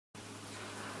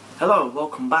Hello,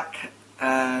 welcome back.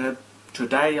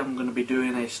 Today I'm going to be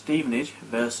doing a Stevenage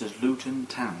versus Luton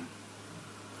Town.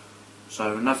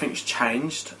 So nothing's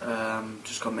changed,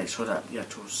 just got to make sure that the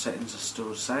actual settings are still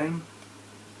the same.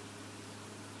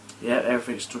 Yeah,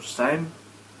 everything's still the same.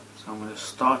 So I'm going to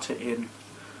start it in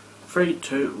 3,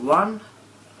 2, 1,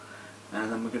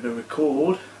 and then we're going to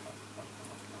record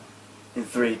in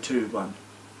 3, 2, 1.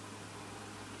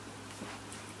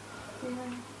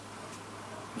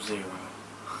 0.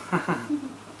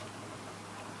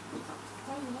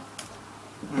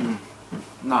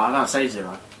 No, I don't say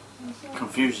 0.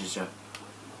 Confuses you.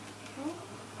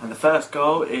 And the first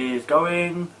goal is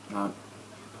going... No.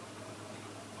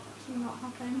 Did not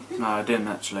happen. No, I didn't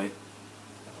actually.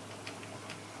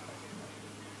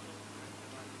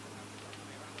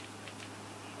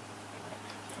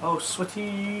 Oh,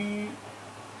 sweaty!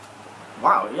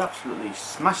 Wow, he absolutely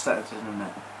smashed that into the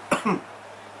net.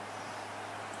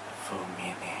 4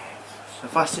 minutes. So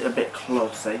if I sit a bit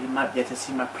closer, you might be able to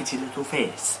see my pretty little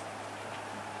face.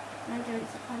 No, do it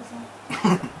closer.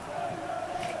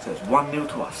 So it's 1-0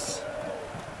 to us.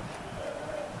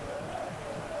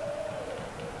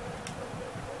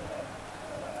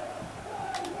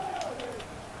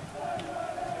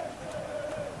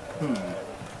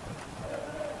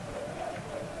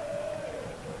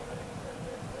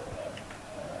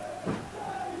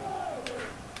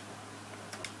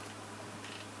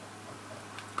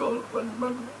 Go, run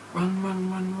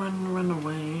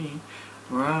away.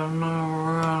 Run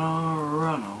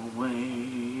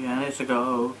away. And it's a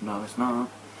goal. No, it's not.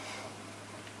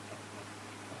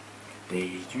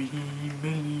 Daydream,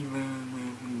 believe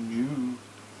in you.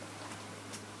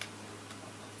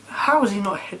 How is he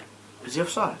not hit? Is he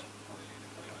offside?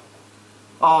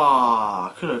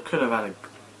 Ah, could have had a.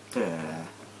 Yeah.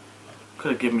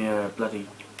 Could have given me a bloody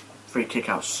free kick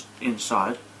out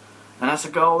inside. And that's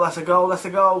a goal, that's a goal, that's a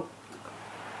goal.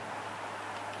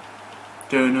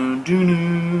 Dun dun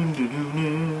dun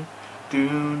dun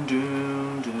dun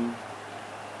dun dun.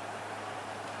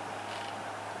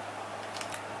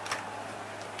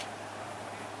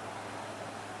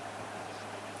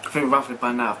 I think roughly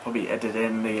by now I've probably edited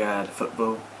in the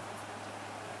football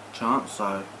chant,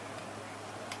 so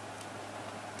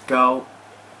goal.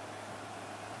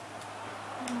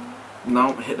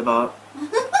 No, hit the bar.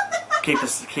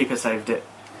 Keeper saved it.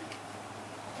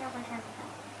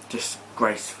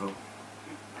 Disgraceful.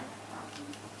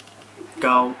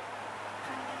 Goal.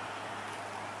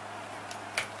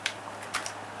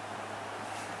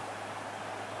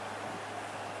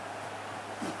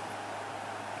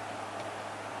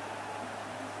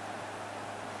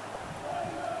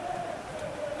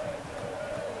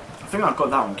 I think I got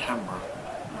that on camera.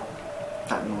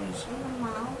 That noise.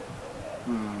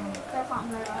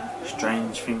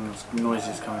 Strange things,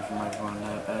 noises coming from over on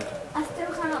their bed. I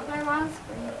still cannot blow ice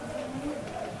cream.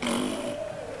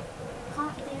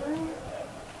 Can't do it.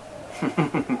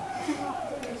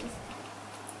 Cannot do it.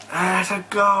 That's a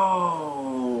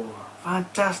goal!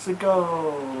 Fantastic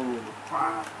goal!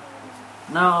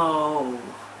 No!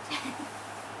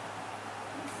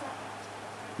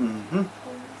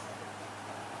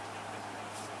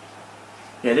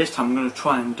 Yeah, this time I'm going to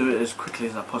try and do it as quickly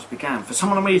as I possibly can. For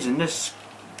some reason,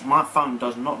 my phone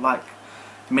does not like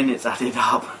minutes added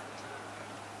up.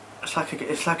 It's like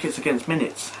it's against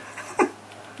minutes.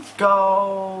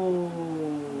 Go!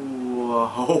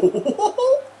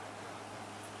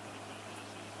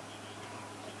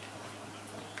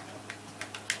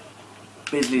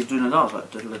 Beasley's doing a dance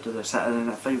like the Saturday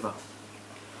Night Fever.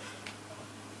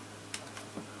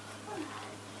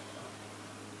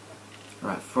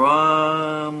 Right,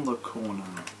 from the corner.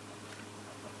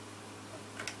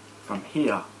 From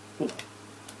here. Ooh.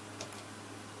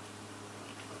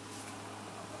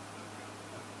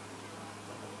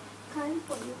 Kind of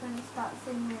thought you were going to start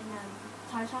singing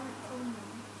Titanic song.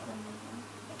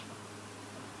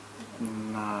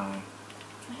 No.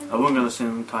 I wasn't going to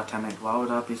sing Titanic. Why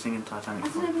would I be singing Titanic? I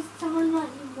thought it was someone like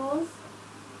you was.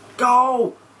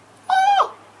 Go!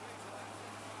 Oh!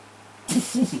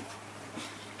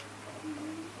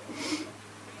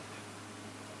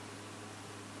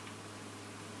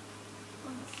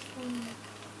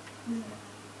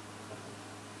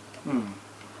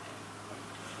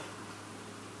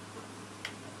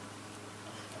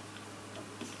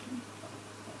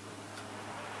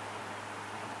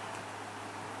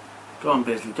 Go on,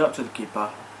 Beasley, go up to the keeper.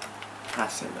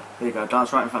 That's it, look. There you go,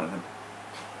 dance right in front of him.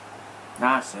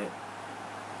 That's it.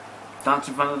 Dance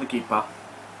in front of the keeper.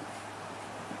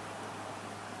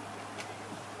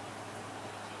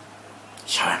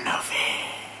 Show him no fear.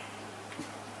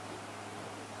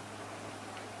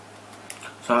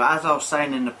 So So as I was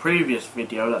saying in the previous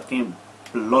video that didn't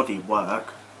bloody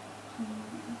work,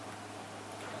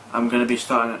 I'm going to be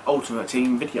starting Ultimate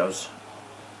Team videos.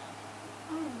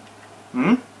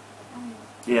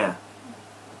 Yeah.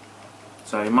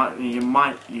 So you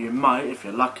might, if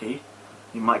you're lucky,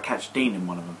 you might catch Dean in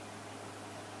one of them.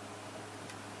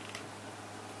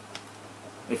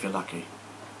 If you're lucky.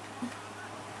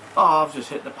 Oh, I've just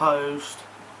hit the post.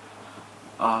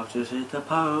 I've just hit the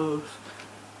post.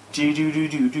 Do do do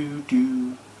do do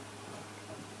do.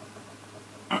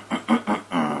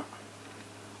 I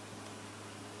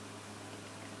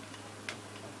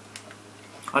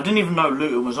didn't even know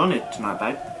Luton was on it tonight,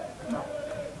 babe. No.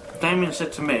 Damien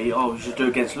said to me, "Oh, we should do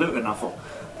against Luton." I thought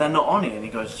they're not on it, and he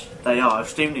goes, "They are. If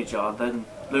Stevenage are, then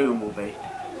Luton will be."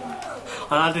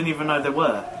 And I didn't even know they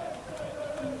were.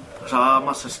 So I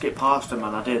must have skipped past them,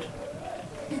 and I did.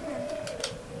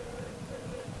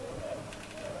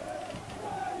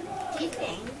 Do you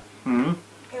think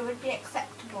it would be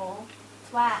acceptable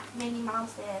to wear Minnie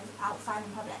Mouses outside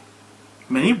in public?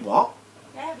 Minnie what?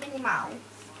 Yeah, Minnie Mouse.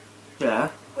 Yeah.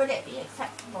 Would it be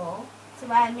acceptable to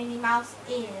wear Minnie Mouse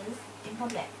ears in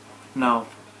public? No.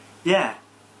 Yeah.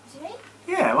 Do you think?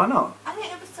 Yeah, why not? I think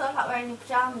it would be sort of like wearing your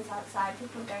pyjamas outside.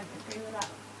 People don't agree with that.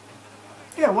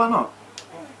 Yeah, why not?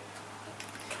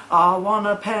 I want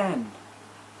a pen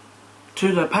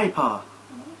to the paper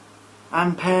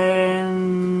and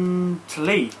pen to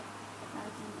leave.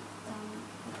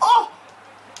 Oh!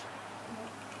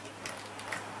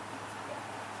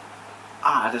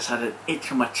 Ah, I just had an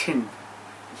itch on my chin.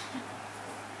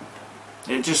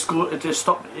 It just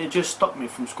stopped me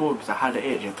from scoring because I had an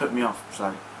itch. It put me off.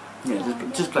 So yeah,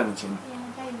 just blame the chin. Yeah,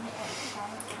 blame it.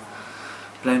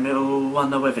 Blame it all on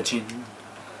the weather chin.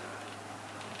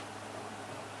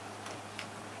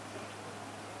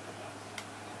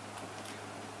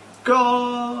 Go!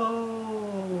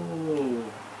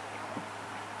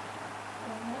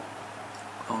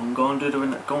 I'm going to do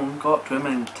it. Go up to him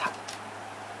and tap.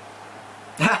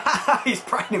 He's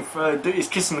praying for. He's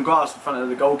kissing the grass in front of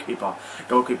the goalkeeper.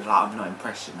 Goalkeeper's like, I'm not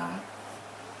impressed, you know.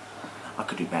 I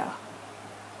could do better.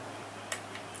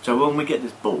 So when we get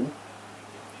this ball,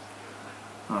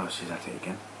 oh, she's at it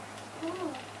again.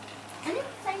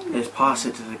 Let's pass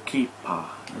it to the keeper.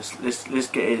 Let's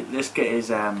get his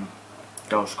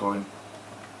goal scoring.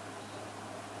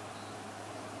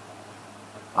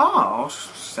 Oh, I'll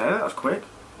say that was quick.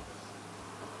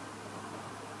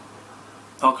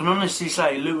 I can honestly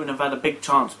say Luton have had a big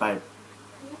chance, babe.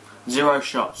 0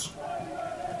 shots.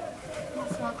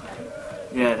 That's not close.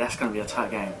 Yeah, that's going to be a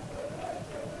tight game.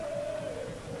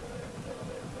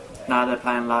 Now they're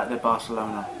playing like they're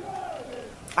Barcelona.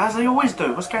 As they always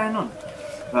do. What's going on?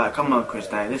 Right, come on, Chris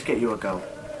Day. Let's get you a goal.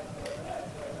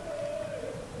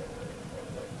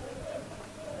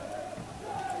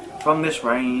 From this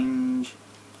range.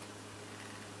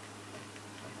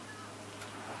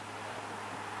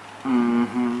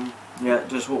 Yeah,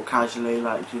 just walk casually,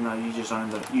 like, you know, you just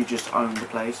own the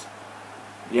place.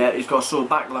 Yeah, he's got a sore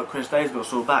back, like Chris Day's got a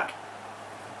sore back.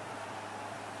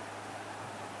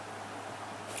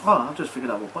 Oh, I've just figured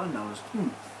out what button that was.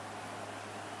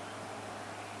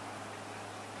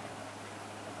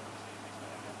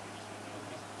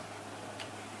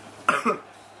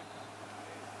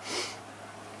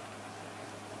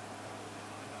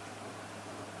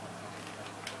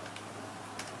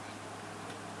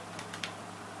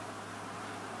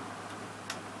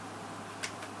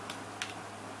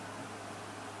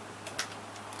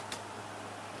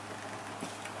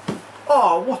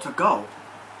 Oh, what a goal!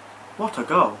 What a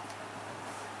goal!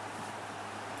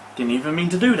 Didn't even mean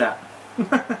to do that.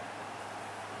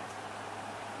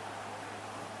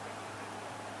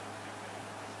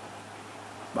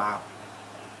 Wow.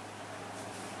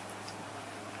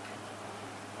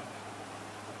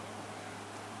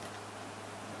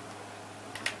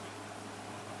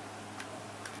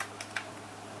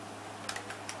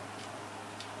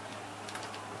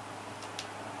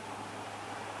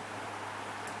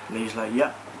 Lee's like,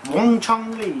 yep. Wong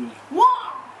Chung Lee. What?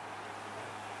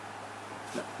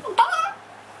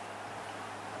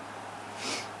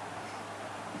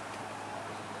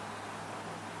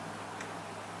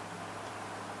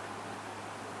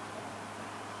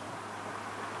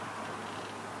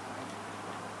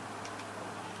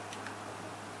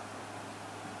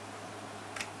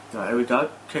 Right, here we go.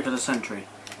 Kick of the century.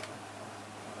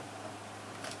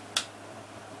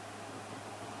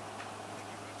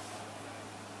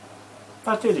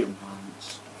 I did it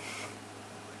once.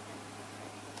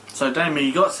 So Damien,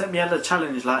 you got to set me out a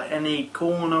challenge, like any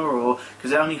corner, or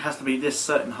because it only has to be this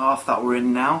certain half that we're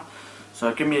in now.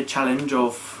 So give me a challenge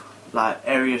of like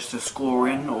areas to score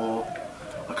in, or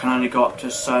I can only go up to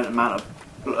a certain amount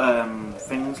of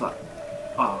things like.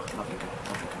 Oh, lovely goal,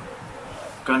 lovely goal.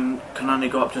 Can only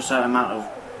go up to a certain amount of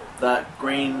that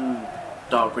green,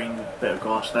 dark green bit of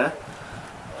grass there.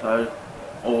 So,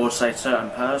 or say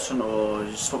certain person, or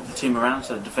you swap the team around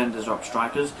so the defenders are up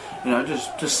strikers. You know,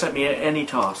 just set me any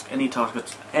task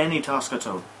at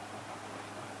all.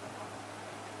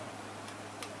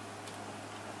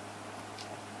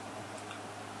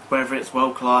 Whether it's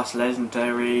world class,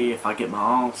 legendary, if I get my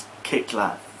arse kicked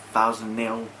like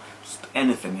 1,000-0, just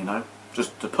anything, you know,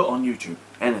 just to put on YouTube,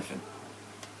 anything.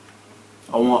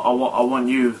 I want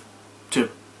you to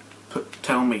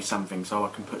tell me something so I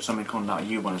can put something on that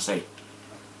you want to see.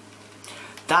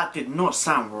 That did not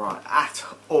sound right at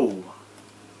all.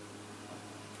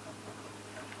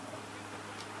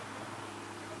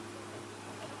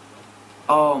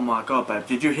 Oh my god, babe,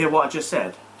 did you hear what I just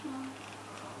said?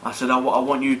 I said I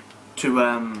want you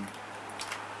to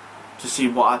see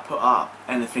what I put up.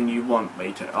 Anything you want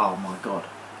me to. Oh my god.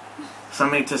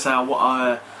 Something to say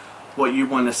what you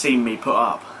want to see me put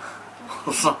up.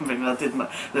 Or something. I didn't.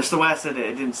 That's the way I said it.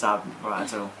 It didn't sound right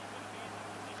at all.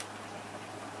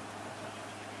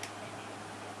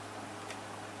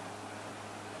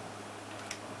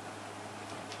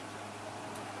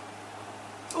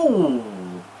 Ooh.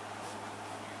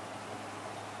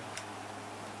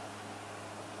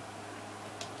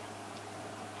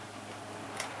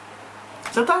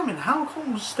 So Damien, how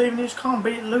come Stevenage can't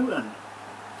beat Luton?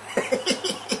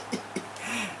 That's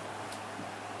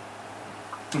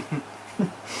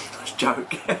a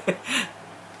joke.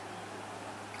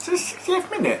 It's the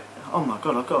 60th minute. Oh my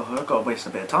god, I've got to waste a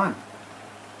bit of time.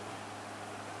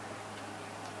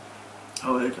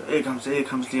 Oh, here comes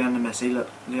Lionel Messi. Look,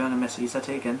 Lionel Messi's at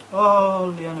it again.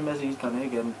 Oh, Lionel Messi's done it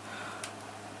again.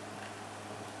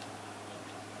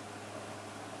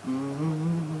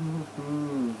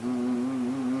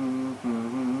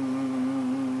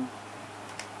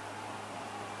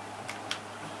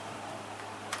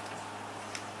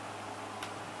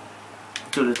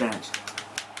 Do the dance.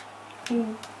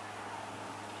 Ooh.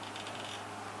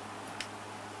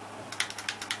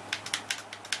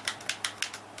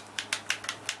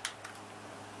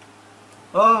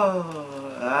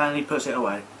 Oh, and he puts it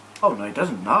away. Oh no, he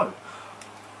doesn't know.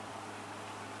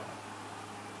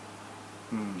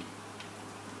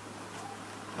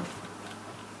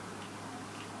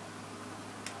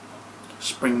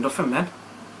 Springed off him then.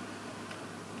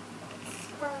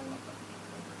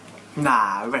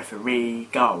 Nah, referee,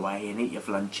 go away and eat your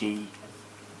lunchy.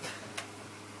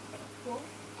 What?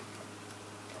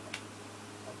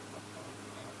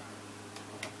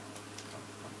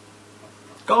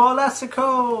 Go, that's a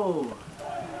goal!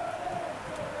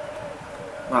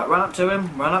 Right, run up to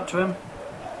him, run up to him.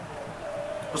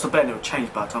 What's the bet it'll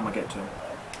change by the time I get to him?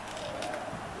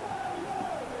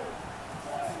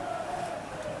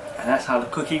 And that's how the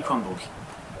cookie crumbles.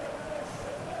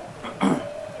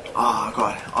 Oh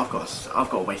god, I've got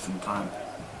to waste some time.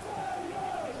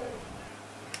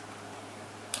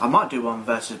 I might do one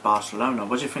versus Barcelona.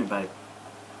 What do you think, babe?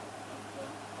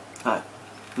 Like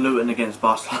Luton against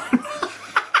Barcelona.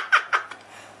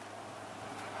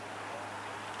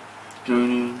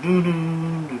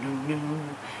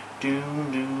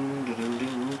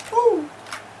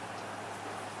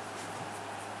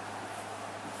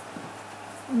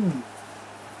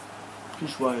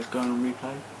 This way it's going on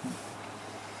replay.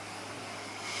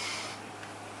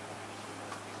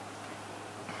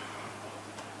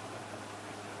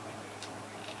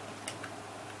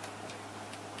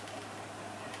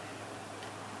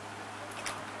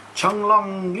 Chung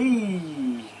Long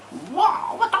Lee!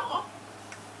 Wow, what the?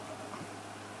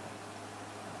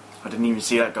 I didn't even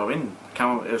see that go in. The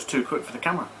camera, it was too quick for the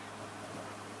camera.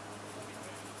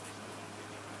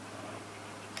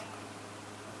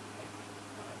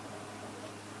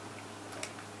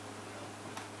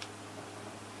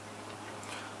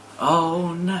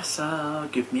 Oh,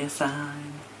 NASA, give me a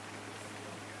sign.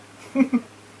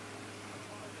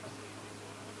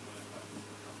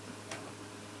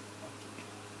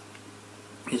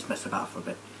 Just mess about for a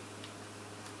bit.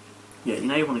 Yeah, you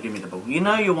know you want to give me the ball. You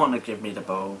know you want to give me the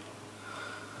ball.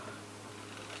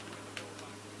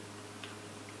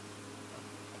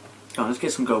 Come on, let's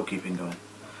get some goalkeeping going.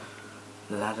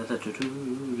 La da da do do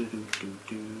do do do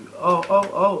do. Oh, oh,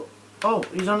 oh, oh!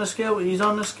 He's on the skill. He's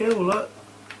on the skill. Look.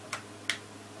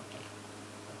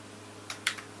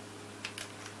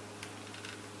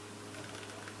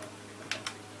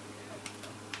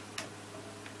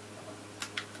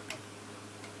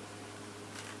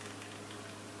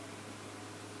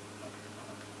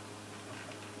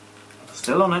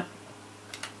 Still on it.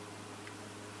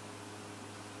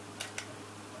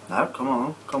 No, come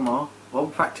on, come on. What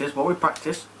we practice, what we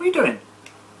practice. What are you doing?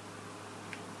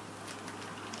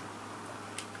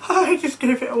 I just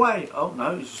gave it away. Oh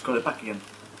no, he's just got it back again.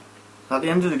 Is that the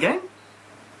end of the game?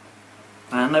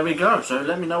 And there we go. So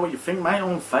let me know what you think, mate,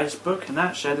 on Facebook and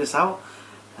that. Share this out.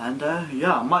 And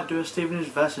yeah, I might do a Stevenage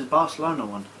versus Barcelona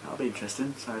one. That'll be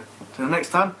interesting. So till next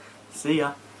time, see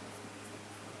ya.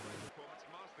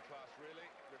 Masterclass, really,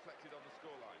 reflected on the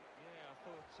scoreline. Yeah, I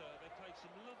thought they played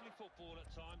some lovely football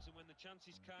at times, and when the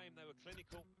chances came, they were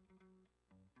clinical.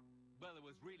 Well, there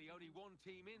was really only one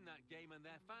team in that game, and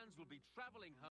their fans will be travelling home.